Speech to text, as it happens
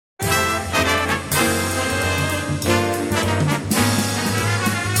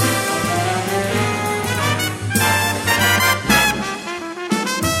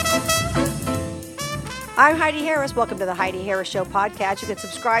I'm Heidi Harris. Welcome to the Heidi Harris Show podcast. You can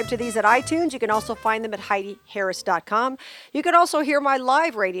subscribe to these at iTunes. You can also find them at HeidiHarris.com. You can also hear my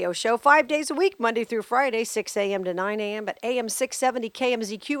live radio show 5 days a week, Monday through Friday, 6 a.m. to 9 a.m. at AM 670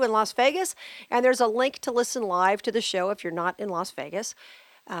 KMZQ in Las Vegas. And there's a link to listen live to the show if you're not in Las Vegas.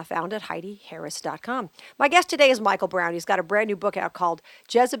 Found at HeidiHarris.com. My guest today is Michael Brown. He's got a brand new book out called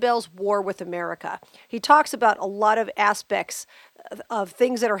Jezebel's War with America. He talks about a lot of aspects of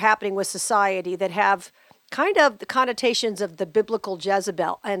things that are happening with society that have kind of the connotations of the biblical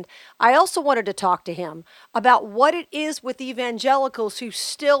Jezebel. And I also wanted to talk to him about what it is with evangelicals who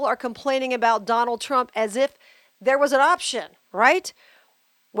still are complaining about Donald Trump as if there was an option, right?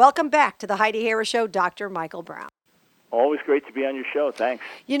 Welcome back to the Heidi Harris Show, Dr. Michael Brown. Always great to be on your show. Thanks.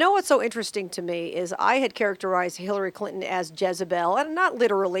 You know what's so interesting to me is I had characterized Hillary Clinton as Jezebel, and not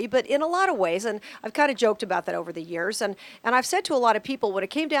literally, but in a lot of ways. And I've kind of joked about that over the years. And I've said to a lot of people, when it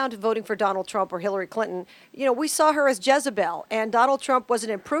came down to voting for Donald Trump or Hillary Clinton, you know, we saw her as Jezebel, and Donald Trump was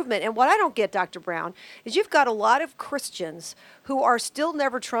an improvement. And what I don't get, Dr. Brown, is you've got a lot of Christians who are still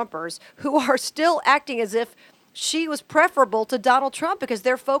never Trumpers, who are still acting as if she was preferable to Donald Trump because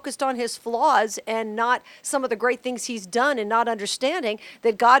they're focused on his flaws and not some of the great things he's done, and not understanding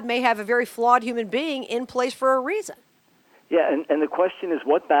that God may have a very flawed human being in place for a reason. Yeah, and the question is,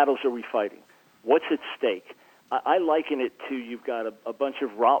 what battles are we fighting? What's at stake? I liken it to, you've got a bunch of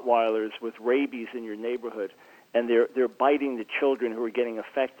Rottweilers with rabies in your neighborhood, and they're biting the children who are getting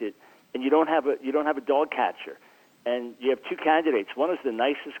affected, and you don't have a dog catcher. And you have two candidates. One is the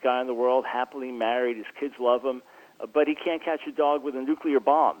nicest guy in the world, happily married, his kids love him, but he can't catch a dog with a nuclear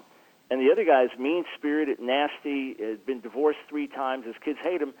bomb. And the other guy is mean-spirited, nasty, has been divorced 3 times, his kids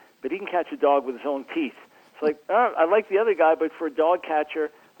hate him, but he can catch a dog with his own teeth. It's like, I like the other guy, but for a dog catcher,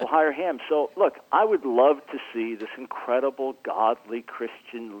 we'll hire him. So, look, I would love to see this incredible, godly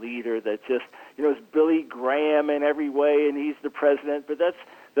Christian leader that just, is Billy Graham in every way, and he's the president, but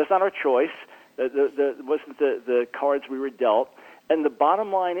that's not our choice. Wasn't the cards we were dealt. And the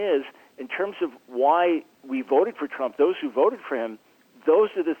bottom line is, in terms of why we voted for Trump, those who voted for him, those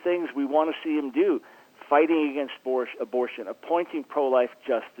are the things we want to see him do: fighting against abortion, appointing pro-life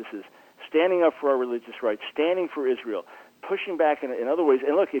justices, standing up for our religious rights, standing for Israel, pushing back in other ways.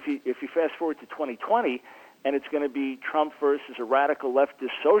 And look, if you fast forward to 2020, and it's going to be Trump versus a radical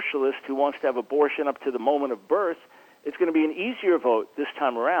leftist socialist who wants to have abortion up to the moment of birth, it's going to be an easier vote this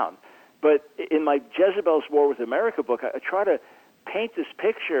time around. But in my Jezebel's War with America book, I try to paint this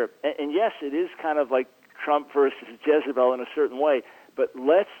picture, and yes, it is kind of like Trump versus Jezebel in a certain way, but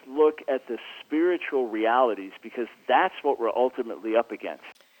let's look at the spiritual realities, because that's what we're ultimately up against.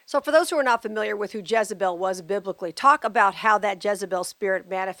 So for those who are not familiar with who Jezebel was biblically, talk about how that Jezebel spirit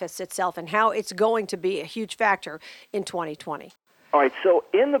manifests itself and how it's going to be a huge factor in 2020. All right, so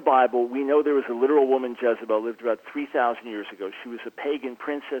in the Bible, we know there was a literal woman, Jezebel, lived about 3,000 years ago. She was a pagan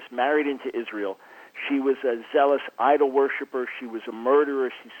princess married into Israel. She was a zealous idol worshiper. She was a murderer.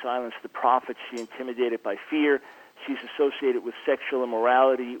 She silenced the prophets. She intimidated by fear. She's associated with sexual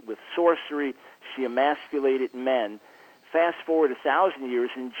immorality, with sorcery. She emasculated men. Fast forward 1,000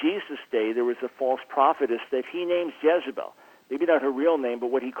 years, in Jesus' day, there was a false prophetess that he names Jezebel. Maybe not her real name,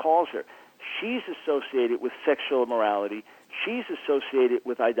 but what he calls her. She's associated with sexual immorality. She's associated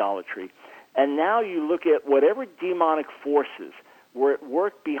with idolatry. And now you look at whatever demonic forces were at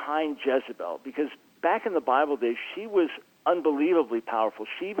work behind Jezebel, because back in the Bible days, she was unbelievably powerful.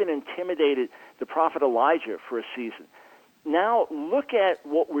 She even intimidated the prophet Elijah for a season. Now look at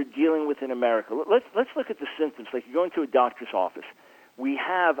what we're dealing with in America. Let's look at the symptoms. Like you go into a doctor's office. We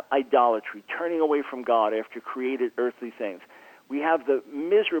have idolatry, turning away from God after created earthly things. We have the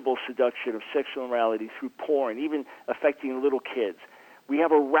miserable seduction of sexual immorality through porn, even affecting little kids. We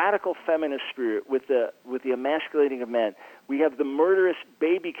have a radical feminist spirit with the emasculating of men. We have the murderous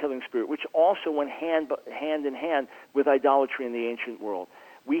baby-killing spirit, which also went hand in hand with idolatry in the ancient world.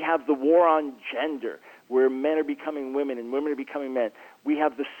 We have the war on gender, where men are becoming women and women are becoming men. We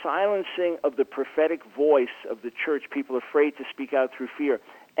have the silencing of the prophetic voice of the church, people afraid to speak out through fear.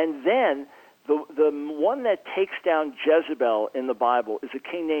 And then the one that takes down Jezebel in the Bible is a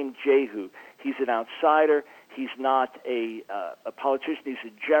king named Jehu. He's an outsider. He's not a politician. He's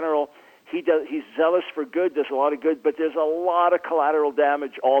a general. He's zealous for good, does a lot of good, but there's a lot of collateral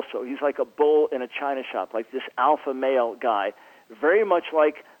damage also. He's like a bull in a china shop, like this alpha male guy, very much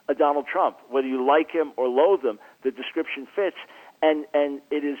like a Donald Trump. Whether you like him or loathe him, the description fits. And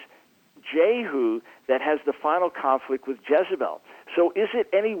it is Jehu that has the final conflict with Jezebel. So is it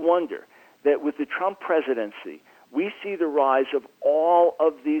any wonder that with the Trump presidency, we see the rise of all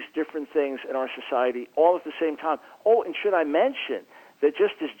of these different things in our society all at the same time? Oh, and should I mention that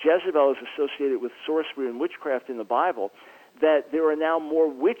just as Jezebel is associated with sorcery and witchcraft in the Bible, that there are now more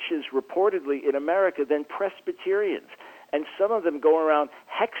witches reportedly in America than Presbyterians. And some of them go around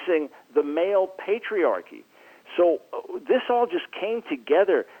hexing the male patriarchy. So this all just came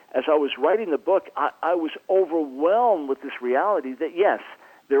together as I was writing the book. I was overwhelmed with this reality that, yes,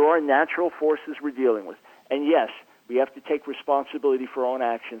 there are natural forces we're dealing with. And yes, we have to take responsibility for our own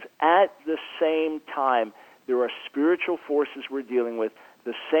actions. At the same time, there are spiritual forces we're dealing with,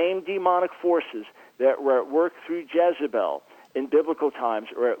 the same demonic forces that were at work through Jezebel in biblical times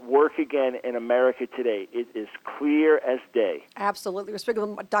are at work again in America today. It is clear as day. Absolutely. We're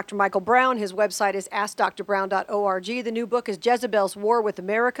speaking with Dr. Michael Brown. His website is AskDrBrown.org. The new book is Jezebel's War with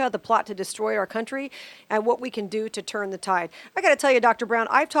America, the plot to destroy our country, and what we can do to turn the tide. I got to tell you, Dr. Brown,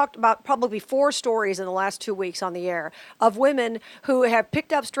 I've talked about probably 4 stories in the last 2 weeks on the air of women who have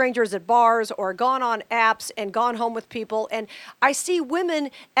picked up strangers at bars or gone on apps and gone home with people. And I see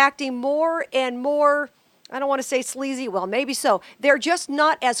women acting more and more, I don't want to say sleazy. Well, maybe so. They're just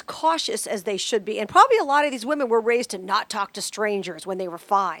not as cautious as they should be. And probably a lot of these women were raised to not talk to strangers when they were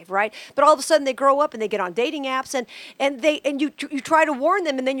 5, right? But all of a sudden they grow up and they get on dating apps and you try to warn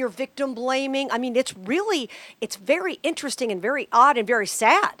them and then you're victim blaming. I mean, it's very interesting and very odd and very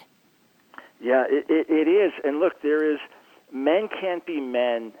sad. Yeah, it is. And look, men can't be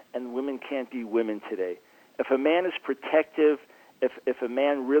men and women can't be women today. If a man is protective, if a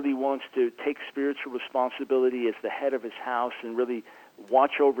man really wants to take spiritual responsibility as the head of his house and really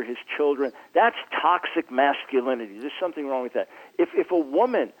watch over his children, that's toxic masculinity. There's something wrong with that. If a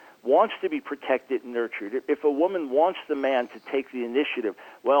woman wants to be protected and nurtured, if a woman wants the man to take the initiative,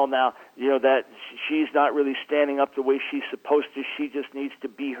 well, now, that she's not really standing up the way she's supposed to, she just needs to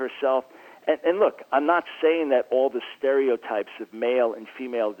be herself. And look, I'm not saying that all the stereotypes of male and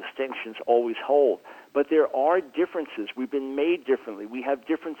female distinctions always hold, but there are differences. We've been made differently. We have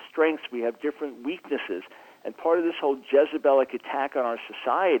different strengths. We have different weaknesses. And part of this whole Jezebelic attack on our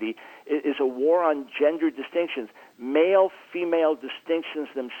society is a war on gender distinctions. Male-female distinctions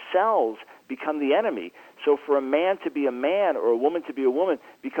themselves become the enemy. So for a man to be a man or a woman to be a woman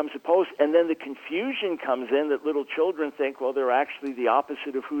becomes opposed. And then the confusion comes in that little children think, well, they're actually the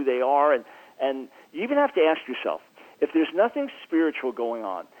opposite of who they are. And you even have to ask yourself, if there's nothing spiritual going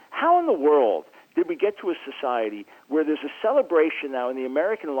on, how in the world did we get to a society where there's a celebration now in the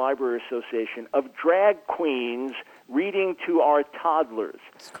American Library Association of drag queens reading to our toddlers?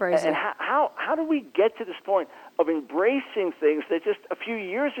 It's crazy. And how do we get to this point of embracing things that just a few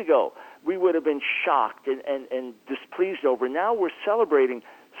years ago we would have been shocked and displeased over? Now we're celebrating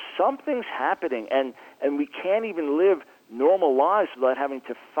something's happening, and we can't even live normal lives without having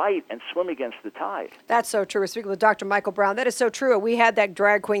to fight and swim against the tide. That's so true. We're speaking with Dr. Michael Brown. That is so true. We had that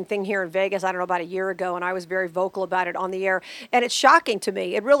drag queen thing here in Vegas, I don't know, about a year ago, and I was very vocal about it on the air. And it's shocking to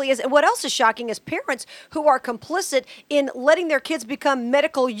me. It really is. And what else is shocking is parents who are complicit in letting their kids become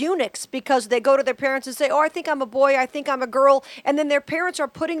medical eunuchs because they go to their parents and say, oh, I think I'm a boy, I think I'm a girl. And then their parents are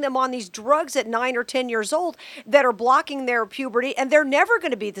putting them on these drugs at 9 or 10 years old that are blocking their puberty, and they're never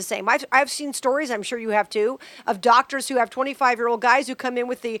going to be the same. I've seen stories, I'm sure you have too, of doctors who have 25-year-old guys who come in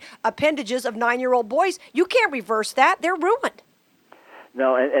with the appendages of 9-year-old boys. You can't reverse that. They're ruined.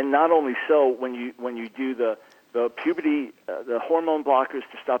 No, and not only so, when you do the puberty, the hormone blockers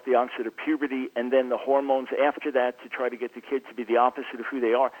to stop the onset of puberty, and then the hormones after that to try to get the kid to be the opposite of who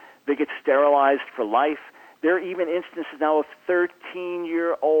they are, they get sterilized for life. There are even instances now of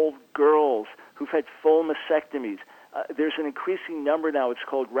 13-year-old girls who've had full mastectomies. There's an increasing number now, it's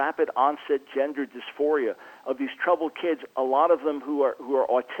called rapid onset gender dysphoria, of these troubled kids, a lot of them who are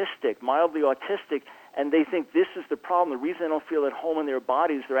autistic, mildly autistic, and they think this is the problem. The reason they don't feel at home in their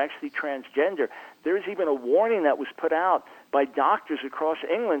bodies, they're actually transgender. There's even a warning that was put out by doctors across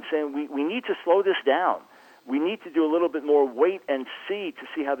England saying we need to slow this down. We need to do a little bit more wait and see to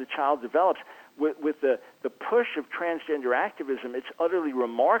see how the child develops. With the push of transgender activism, it's utterly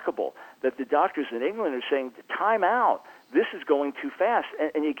remarkable that the doctors in England are saying, time out, this is going too fast.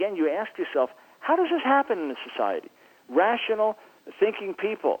 And again, you ask yourself, how does this happen in a society? Rational, thinking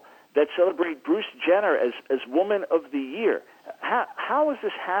people that celebrate Bruce Jenner as Woman of the Year. How is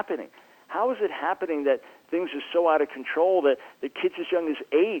this happening? How is it happening that things are so out of control that kids as young as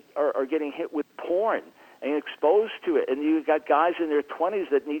 8 are getting hit with porn and exposed to it? And you've got guys in their 20s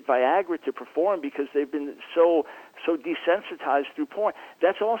that need Viagra to perform because they've been so desensitized through porn.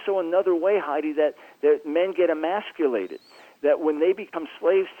 That's also another way, Heidi, that men get emasculated. That when they become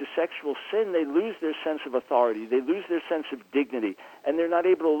slaves to sexual sin, they lose their sense of authority. They lose their sense of dignity. And they're not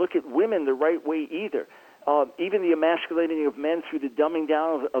able to look at women the right way either. even the emasculating of men through the dumbing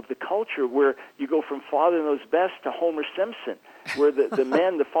down of the culture, where you go from Father Knows Best to Homer Simpson, where the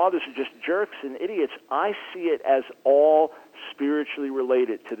men, the fathers, are just jerks and idiots. I see it as all spiritually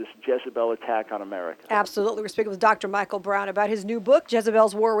related to this Jezebel attack on America. Absolutely. We're speaking with Dr. Michael Brown about his new book,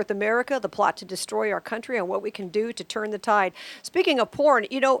 Jezebel's War with America, The Plot to Destroy Our Country and What We Can Do to Turn the Tide. Speaking of porn,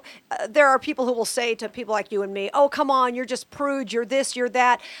 there are people who will say to people like you and me, oh, come on, you're just prudes, you're this, you're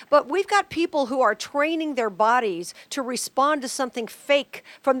that. But we've got people who are training their bodies to respond to something fake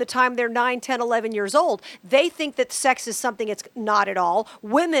from the time they're 9, 10, 11 years old. They think that sex is something it's not at all.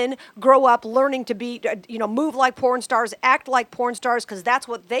 Women grow up learning to be, move like porn stars, act like porn stars, because that's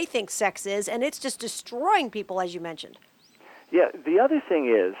what they think sex is, and it's just destroying people, as you mentioned. Yeah, the other thing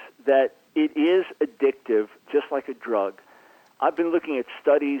is that it is addictive, just like a drug. I've been looking at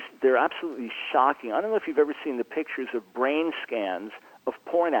studies. They're absolutely shocking. I don't know if you've ever seen the pictures of brain scans of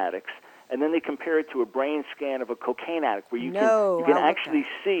porn addicts, and then they compare it to a brain scan of a cocaine addict, where you can actually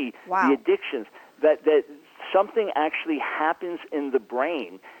see the addictions, that something actually happens in the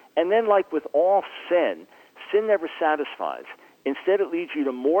brain. And then, like with all sin never satisfies. Instead, it leads you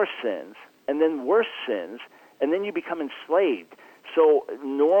to more sins, and then worse sins, and then you become enslaved. So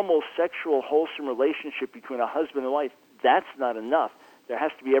normal sexual wholesome relationship between a husband and wife, that's not enough. There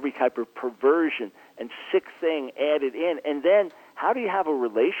has to be every type of perversion and sick thing added in. And then how do you have a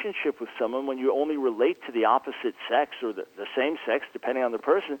relationship with someone when you only relate to the opposite sex or the same sex, depending on the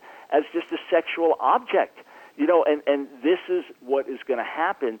person, as just a sexual object? And this is what is going to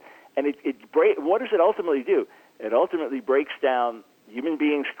happen. And what does it ultimately do? It ultimately breaks down human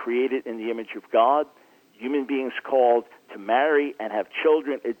beings created in the image of God, human beings called to marry and have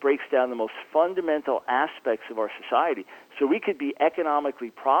children. It breaks down the most fundamental aspects of our society. So we could be economically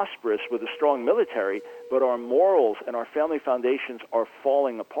prosperous with a strong military, but our morals and our family foundations are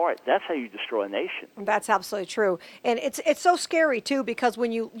falling apart. That's how you destroy a nation. That's absolutely true. And it's so scary, too, because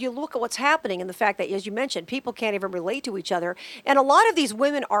when you look at what's happening and the fact that, as you mentioned, people can't even relate to each other. And a lot of these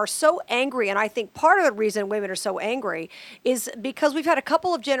women are so angry, and I think part of the reason women are so angry is because we've had a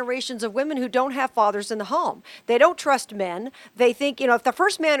couple of generations of women who don't have fathers in the home. They don't trust men. They think, if the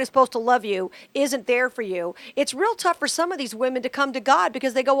first man who's supposed to love you isn't there for you, it's real tough for some of these women to come to God,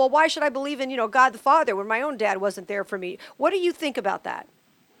 because they go, well, why should I believe in, God the Father when my own dad wasn't there for me? What do you think about that?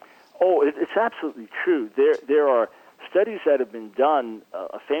 Oh, it's absolutely true. There are studies that have been done,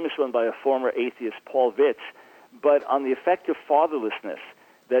 a famous one by a former atheist, Paul Vitz, but on the effect of fatherlessness,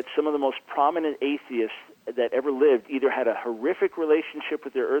 that some of the most prominent atheists that ever lived either had a horrific relationship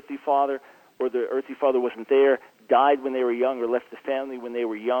with their earthly father, or the earthly father wasn't there, died when they were young, or left the family when they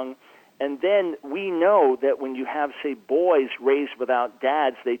were young. And then we know that when you have, say, boys raised without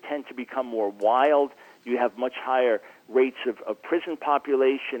dads, they tend to become more wild. You have much higher rates of prison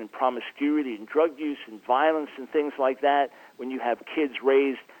population and promiscuity and drug use and violence and things like that when you have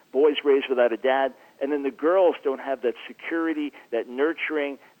boys raised without a dad. And then the girls don't have that security, that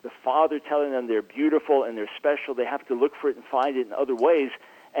nurturing, the father telling them they're beautiful and they're special. They have to look for it and find it in other ways.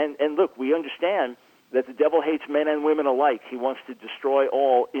 And look, we understand that the devil hates men and women alike. He wants to destroy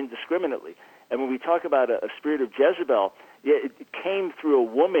all indiscriminately. And when we talk about a spirit of Jezebel, it came through a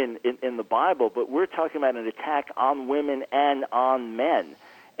woman in the Bible, but we're talking about an attack on women and on men.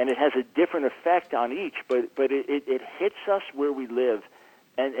 And it has a different effect on each, but it hits us where we live.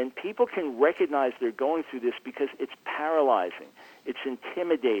 And people can recognize they're going through this because it's paralyzing. It's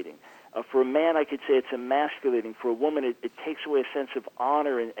intimidating. For a man, I could say it's emasculating. For a woman, it takes away a sense of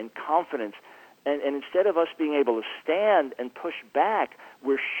honor and confidence. And instead of us being able to stand and push back,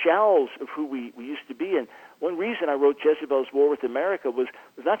 we're shells of who we used to be. And one reason I wrote Jezebel's War with America was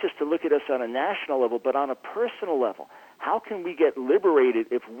not just to look at us on a national level, but on a personal level. How can we get liberated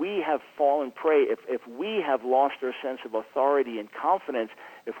if we have fallen prey, if we have lost our sense of authority and confidence,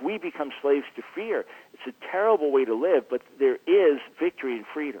 if we become slaves to fear? It's a terrible way to live, but there is victory and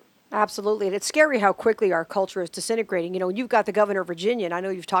freedom. Absolutely. And it's scary how quickly our culture is disintegrating. You've got the governor of Virginia, and I know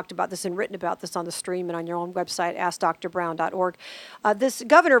you've talked about this and written about this on the stream and on your own website, AskDrBrown.org. This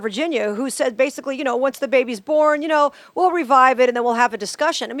governor of Virginia who said basically, once the baby's born, we'll revive it and then we'll have a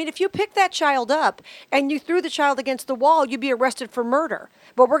discussion. I mean, if you pick that child up and you threw the child against the wall, you'd be arrested for murder.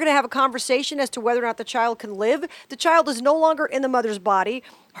 But we're going to have a conversation as to whether or not the child can live. The child is no longer in the mother's body.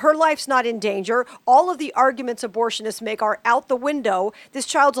 Her life's not in danger. All of the arguments abortionists make are out the window. This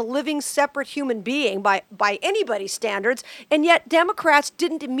child's a living, separate human being by anybody's standards, and yet Democrats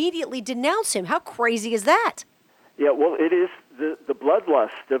didn't immediately denounce him. How crazy is that? Yeah, well, it is the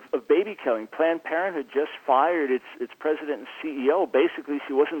bloodlust of baby killing. Planned Parenthood just fired its president and CEO. Basically,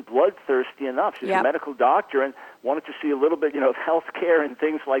 she wasn't bloodthirsty enough. She's a medical doctor and wanted to see a little bit, of health care and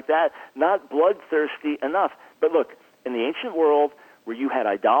things like that. Not bloodthirsty enough. But look, in the ancient world where you had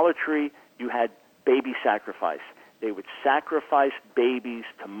idolatry, you had baby sacrifice. They would sacrifice babies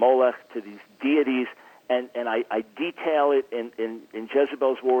to Molech, to these deities. And I detail it in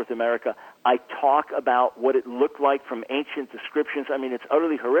Jezebel's War with America. I talk about what it looked like from ancient descriptions. I mean, it's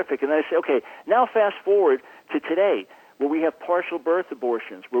utterly horrific. And then I say, okay, now fast forward to today, where we have partial birth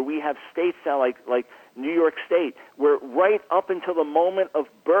abortions, where we have states now like New York State, where right up until the moment of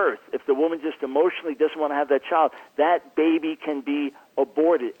birth, if the woman just emotionally doesn't want to have that child, that baby can be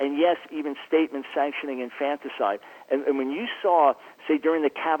aborted. And yes, even statements sanctioning infanticide. And when you saw, say, during the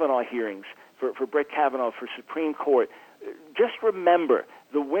Kavanaugh hearings, for Brett Kavanaugh, for Supreme Court, just remember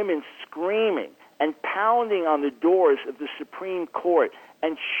the women screaming and pounding on the doors of the Supreme Court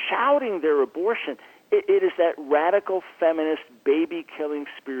and shouting their abortion. It is that radical feminist baby-killing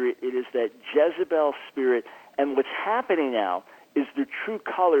spirit. It is that Jezebel spirit. And what's happening now is the true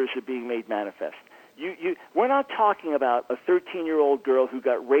colors are being made manifest. We're not talking about a 13-year-old girl who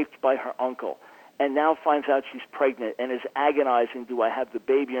got raped by her uncle and now finds out she's pregnant and is agonizing, do I have the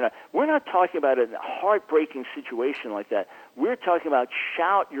baby or not? We're not talking about a heartbreaking situation like that. We're talking about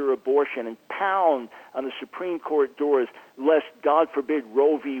shout your abortion and pound on the Supreme Court doors lest, God forbid,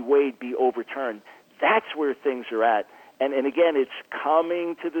 Roe v. Wade be overturned. That's where things are at. And again, it's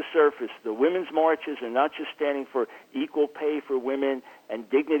coming to the surface. The women's marches are not just standing for equal pay for women and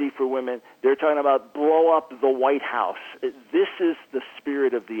dignity for women. They're talking about blow up the White House. This is the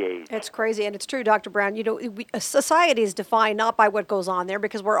spirit of the age. It's crazy, and it's true, Dr. Brown. Society is defined not by what goes on there,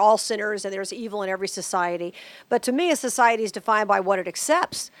 because we're all sinners and there's evil in every society. But to me, a society is defined by what it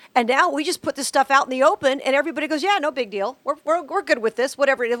accepts. And now we just put this stuff out in the open, and everybody goes, yeah, no big deal. We're good with this,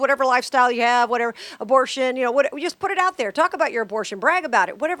 whatever it is, whatever lifestyle you have, whatever abortion, we just put it out there. Talk about your abortion, brag about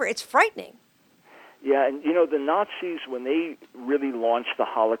it, whatever. It's frightening. Yeah, and the Nazis, when they really launched the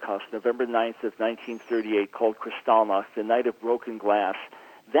Holocaust, November 9th of 1938, called Kristallnacht, the night of broken glass,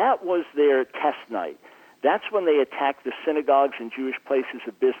 that was their test night. That's when they attacked the synagogues and Jewish places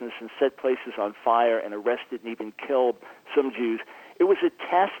of business and set places on fire and arrested and even killed some Jews. It was a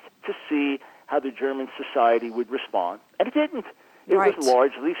test to see how the German society would respond, and it didn't. It was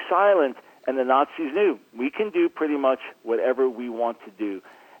largely silent, and the Nazis knew we can do pretty much whatever we want to do.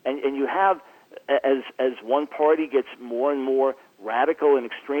 And you have, as one party gets more and more radical and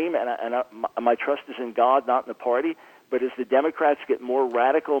extreme, and my trust is in God, not in the party, but as the Democrats get more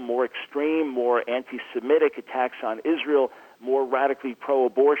radical, more extreme, more anti-Semitic attacks on Israel, more radically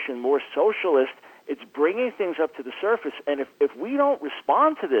pro-abortion, more socialist, it's bringing things up to the surface. And if we don't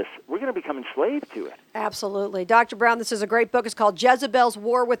respond to this, we're going to become enslaved to it. Absolutely. Dr. Brown, this is a great book. It's called Jezebel's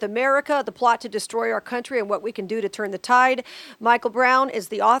War with America, The Plot to Destroy Our Country and What We Can Do to Turn the Tide. Michael Brown is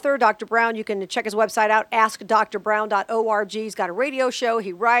the author. Dr. Brown, you can check his website out, askdrbrown.org. He's got a radio show.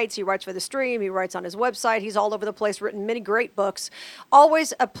 He writes for the stream. He writes on his website. He's all over the place, written many great books.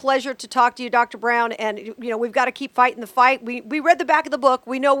 Always a pleasure to talk to you, Dr. Brown. And, we've got to keep fighting the fight. We read the back of the book.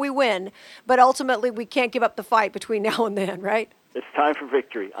 We know we win. But ultimately, we can't give up the fight between now and then, right? It's time for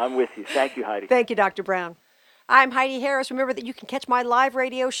victory. I'm with you. Thank you, Heidi. Thank you, Dr. Brown. I'm Heidi Harris. Remember that you can catch my live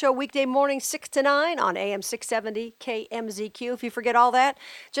radio show weekday mornings 6 to 9 on AM 670 KMZQ. If you forget all that,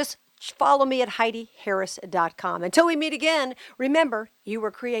 just follow me at HeidiHarris.com. Until we meet again, remember, you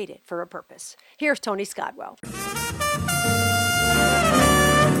were created for a purpose. Here's Tony Scottwell.